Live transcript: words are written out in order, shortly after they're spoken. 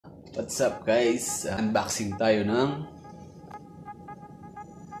What's up guys? Unboxing tayo ng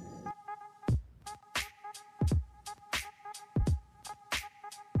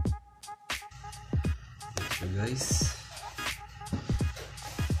ito guys.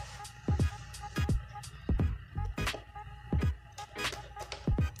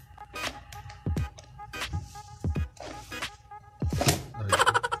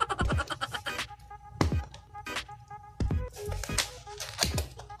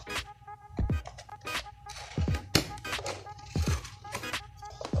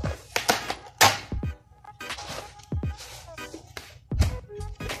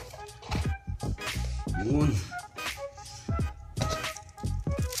 Yun.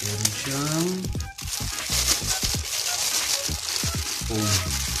 Meron siyang foam.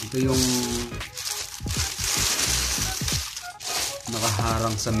 Ito yung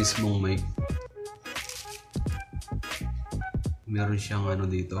nakaharang sa mismong mic. Meron siyang ano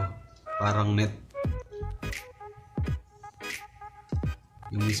dito, parang net.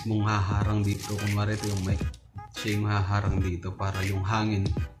 Yung mismong haharang dito, kung ito yung mic, siya yung haharang dito para yung hangin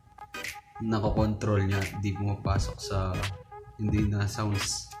nako-control niya, hindi pumapasok sa hindi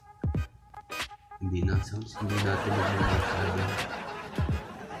natin magmamahal.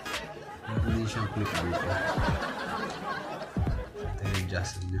 Meron din siyang clip dito. Ito yung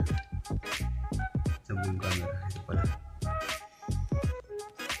adjustan niya. Sabi yung camera. Ito pala.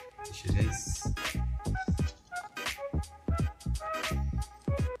 Ito siya guys.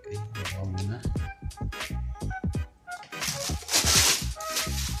 Okay, baka muna.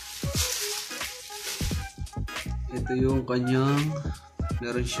 Ito yung kanyang,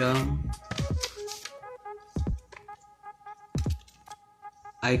 meron siyang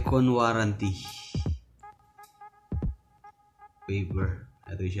IKON warranty paper.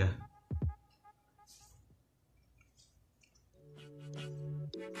 Ito siya.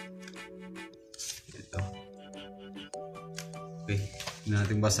 Ito. Okay, hindi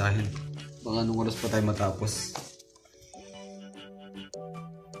natin basahin. Baka anong oras pa tayo matapos.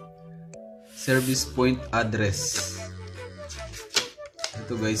 Service point address.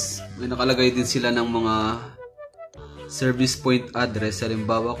 Ito guys, may nakalagay din sila ng mga service point address.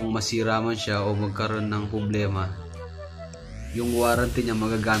 Halimbawa kung masira man siya o magkaroon ng problema, yung warranty niya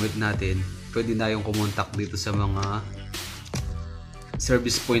magagamit natin, pwede na yung kumontak dito sa mga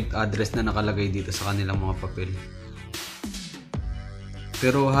service point address na nakalagay dito sa kanilang mga papel.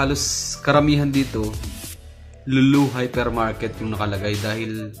 Pero halos karamihan dito Lulu hypermarket yung nakalagay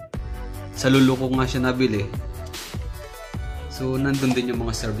dahil sa Lulu ko nga siya nabili. So nandun din yung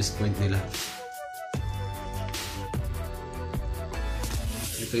mga service point nila.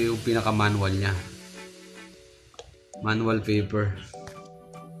 Ito yung pinaka manual niya. Manual paper.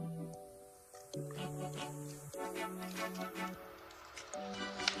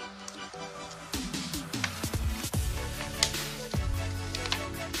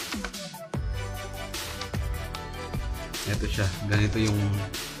 Ito siya. Ganito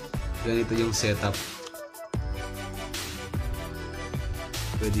yung setup.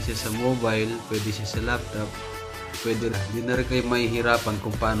 Pwede siya sa mobile, pwede siya sa laptop, pwede na. Hindi na rin kayo mahihirapan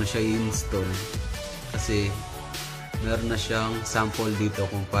kung paano siya i-install kasi meron na siyang sample dito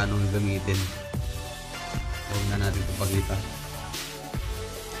kung paano gamitin. Huwag na natin ito pagkita.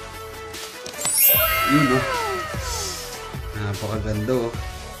 Yun oh. Napakaganda oh.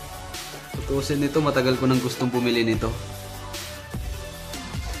 Tutusin nito, matagal ko nang gustong bumili nito.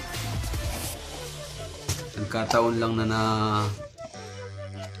 Nagkataon lang na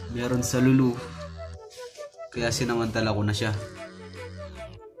meron sa Lulu, kaya sinamantala ko na siya.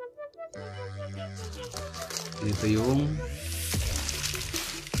 Ito yung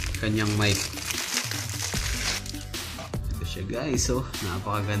kanyang mic. Ito siya guys, oh,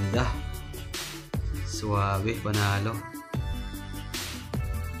 napakaganda. Suwabe, panalo.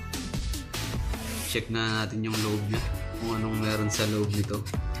 Check na natin yung loob niya, kung anong meron sa loob nito.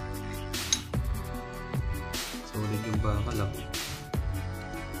 Solid yung bakal ah.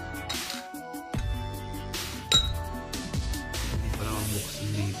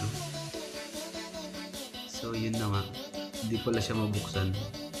 Buksan dito. So yun na nga, hindi pala siya mabuksan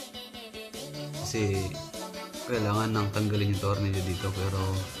kasi kailangan nang tanggalin yung tornilyo dito, pero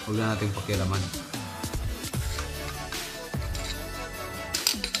huwag na natin pakialaman.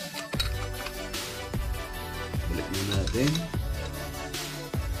 Balik na natin.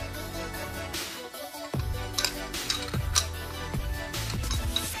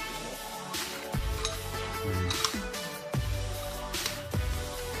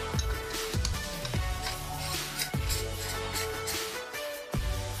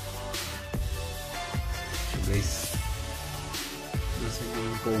 guys. Nasa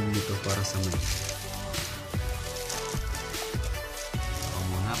yung foam foam nito para sa mic. Ako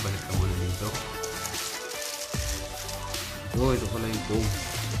muna, balik ka muna dito. Ito pala yung foam.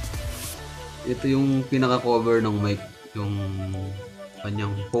 Ito yung pinaka-cover ng mic, yung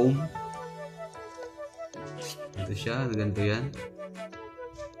kanyang foam. Ito siya, ganito yan.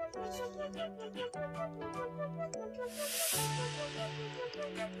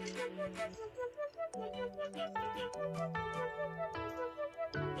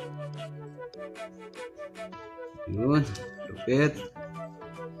 Yun, lupit.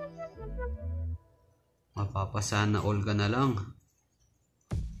 Mapapasana all ka na lang.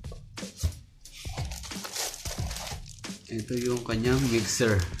 Ito yung kanyang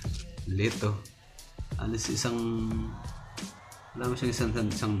mixer. Lito. Alis wala mo siyang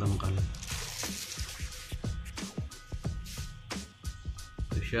isang dangkal.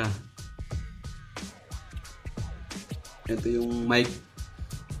 Ito siya. Ito yung mic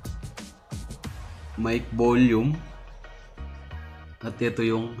volume. At ito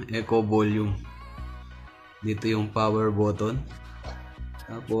yung echo volume. Dito yung power button.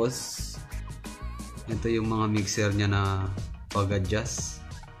 Tapos ito yung mga mixer niya na pag-adjust.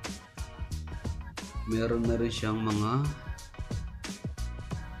 Meron na rin siyang mga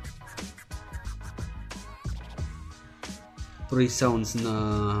pre-sounds na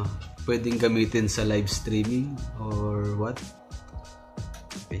pwedeng gamitin sa live streaming or what.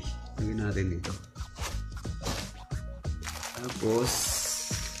 Okay, lagyan natin dito. Tapos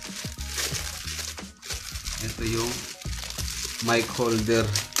ito yung mic holder,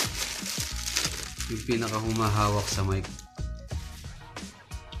 yung pinaka humahawak sa mic.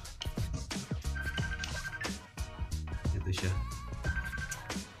 Ito siya.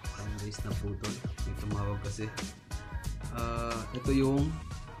 Ang guys na putol, may tumawag kasi. Ito yung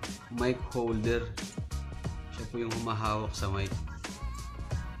mic holder, siya po yung humahawak sa mic.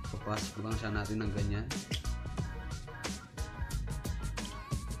 Papasok lang siya natin ng ganyan.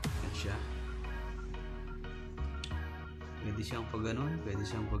 Yan siya. Pwede siyang pag ganon, pwede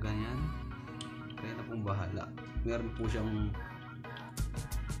siyang pag ganyan. Kaya na pong bahala. Meron po siyang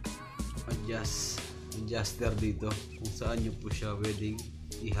adjuster dito kung saan nyo po siya pwedeng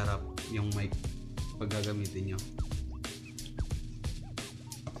iharap yung mic pag gagamitin nyo.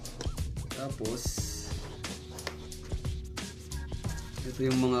 Tapos ito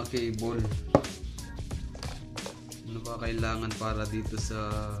yung mga cable. Ano ba kailangan para dito sa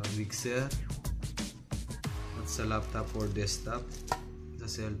mixer at sa laptop or desktop, sa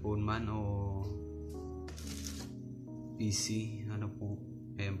cellphone man o PC, ano po,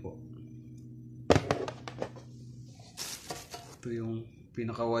 ayan po. Ito yung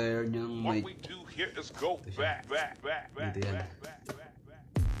pinaka wire niyang mic. Ito yan.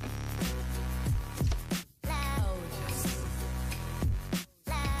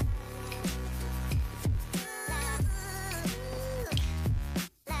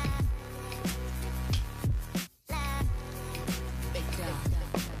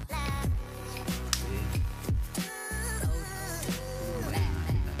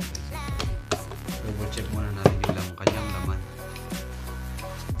 Check muna natin yung kanyang laman.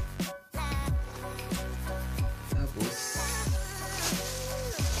 Tapos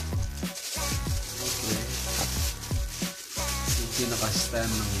okay, yung pinaka-stand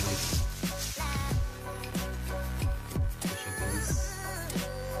ng mic. Ito siya guys.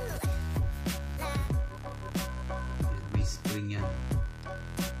 May spring yan.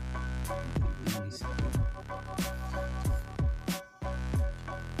 May spring.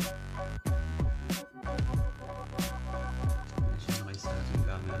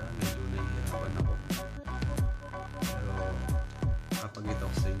 Papagita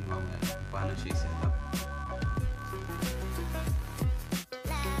ko sa inyo mamaya kung paano siya i-set up.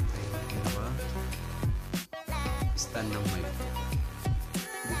 Ayun ba? Stand ng mic.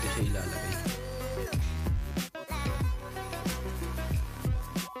 Dito siya ilalagay.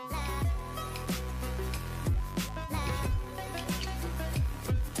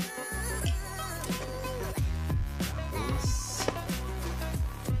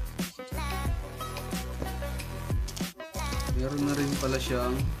 Meron na rin pala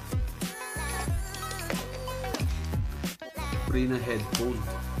siyang free na headphone.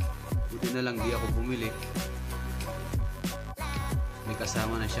 Buti na lang di ako bumili. May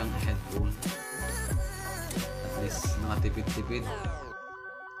kasama na siyang headphone. At least nakatipid-tipid.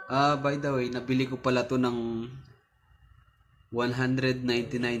 By the way, nabili ko pala to ng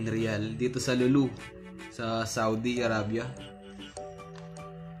 199 real dito sa Lulu sa Saudi Arabia.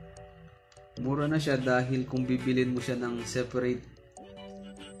 Mura na siya dahil kung bibilin mo siya ng separate,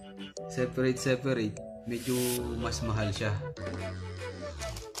 medyo mas mahal siya.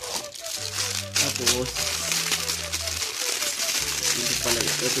 Tapos ito pala,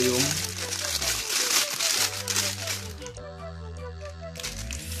 ito yung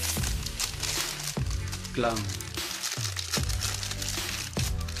clamp.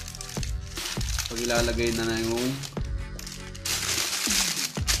 Pag ilalagay na yung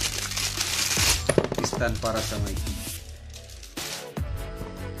stand para sa mic.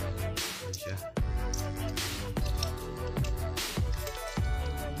 Siya.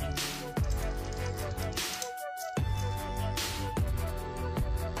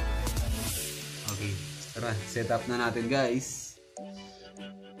 Okay, tara, set up na natin guys.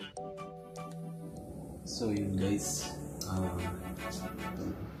 So yun guys,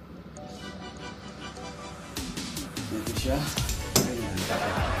 ito siya. Ayan.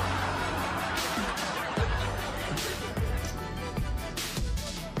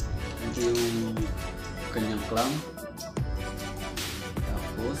 Ito yung kanyang clamp.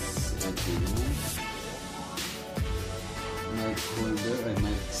 Tapos ito yung mic holder ay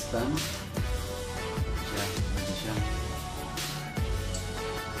mic stand. Ito siya.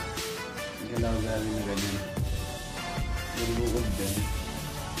 Galaw galing na ganyan. Bubukod din.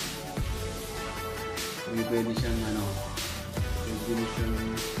 Pwede siyang pwede siyang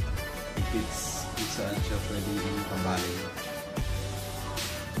i-fix kung saan siya pwede yung kabalin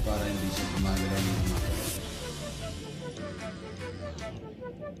para hindi siya gumagalaw ng gumagalaw.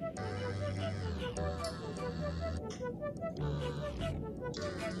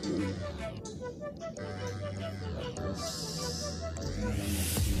 Tapos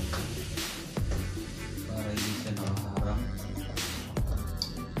para hindi siya nakaharang.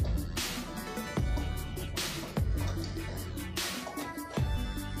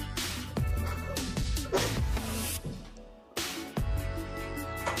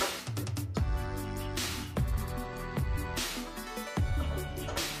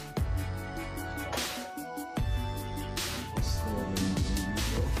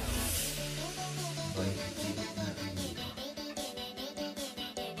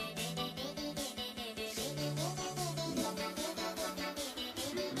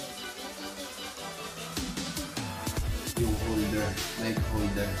 Yung holder, mic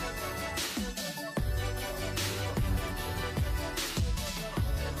holder.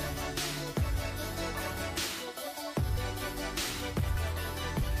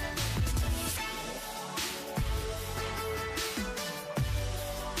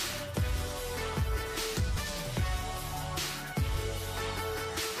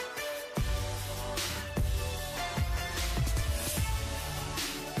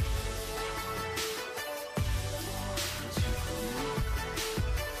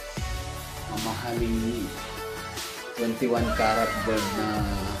 Mamahaling 21 karat gold na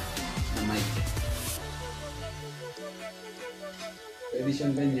mic. Pwede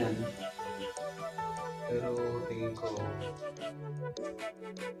siyang ganyan, pero tingin ko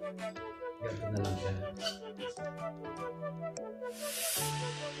ganito na lang siya.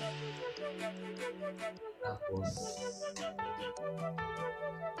 Tapos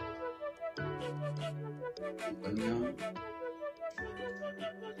yung kanyang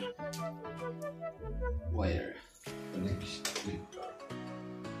wire connection.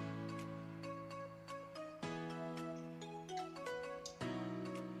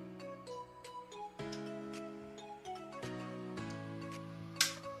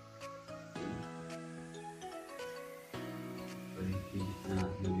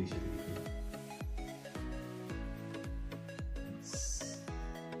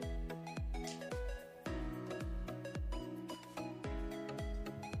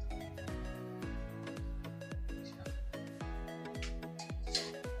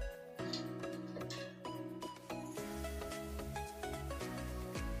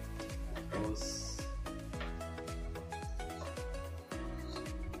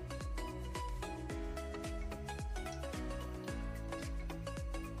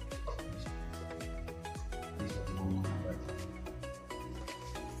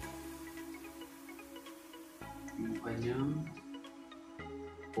 Yung kanyang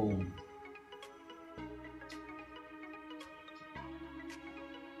foam.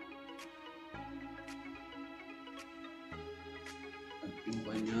 At yung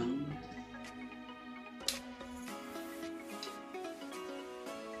kanyang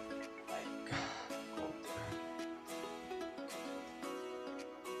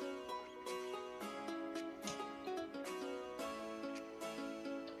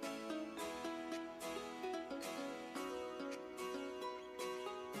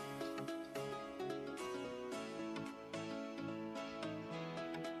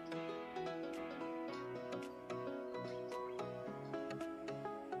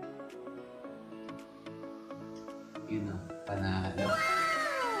Yun na, panalo.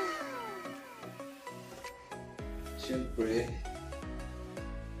 Siyempre,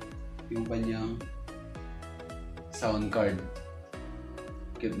 yung kanyang sound card.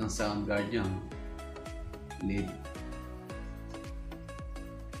 Cute ng sound card niya. Lid.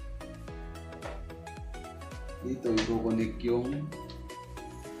 Dito, i-connect yung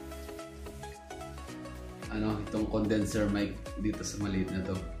itong condenser mic dito sa maliit na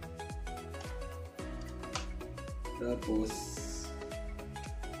to. Tapos,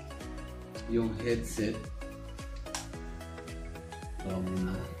 yung headset. Ito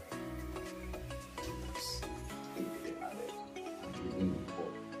muna.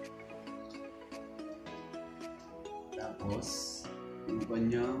 Tapos, yung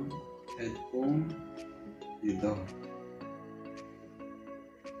kanyang headphone dito.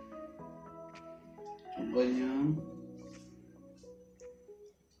 Yung kanyang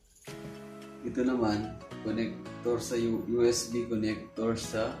ito naman, connector sa USB connector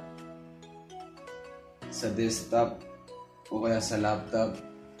sa desktop o kaya sa laptop.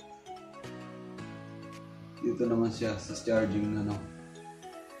 Dito naman siya sa charging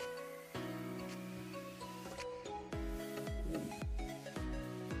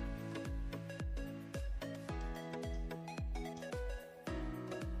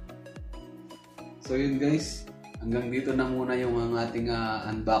So yun guys, hanggang dito na muna yung ating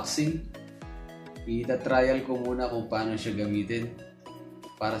unboxing. Ita-trial ko muna kung paano siya gamitin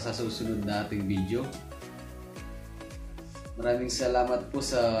para sa susunod na ating video. Maraming salamat po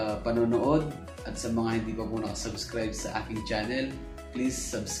sa panonood at sa mga hindi pa po nakasubscribe sa aking channel, please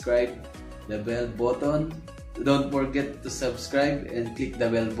subscribe, the bell button. Don't forget to subscribe and click the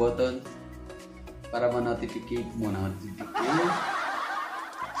bell button para ma-notificate mo na.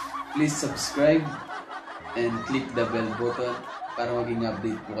 Please subscribe and click the bell button para maging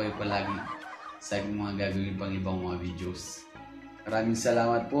update po kayo palagi sa aking mga gagawin pang ibang mga videos. Maraming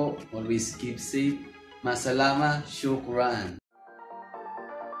salamat po. Always keep safe. Masalama. Shukran.